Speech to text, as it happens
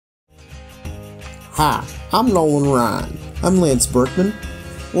Hi, I'm Nolan. I'm Lance Brookman.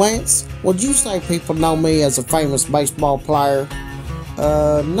 Lance, would you say people know me as a famous baseball player?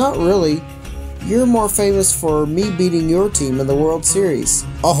 Not really. You're more famous for me beating your team in the World Series.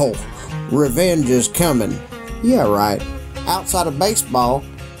 Oh, revenge is coming. Yeah, right. Outside of baseball,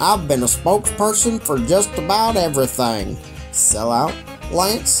 I've been a spokesperson for just about everything. Sellout,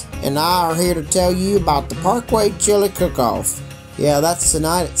 Lance and I are here to tell you about the Parkway Chili Cook-Off. Yeah, that's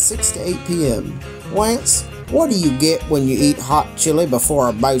tonight at 6 to 8 p.m. Lance, what do you get when you eat hot chili before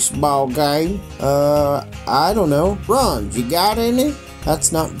a baseball game? I don't know. Runs, you got any?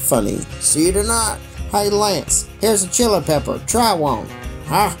 That's not funny. See you tonight. Hey Lance, here's a chili pepper. Try one.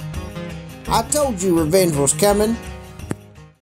 Huh? I told you revenge was coming.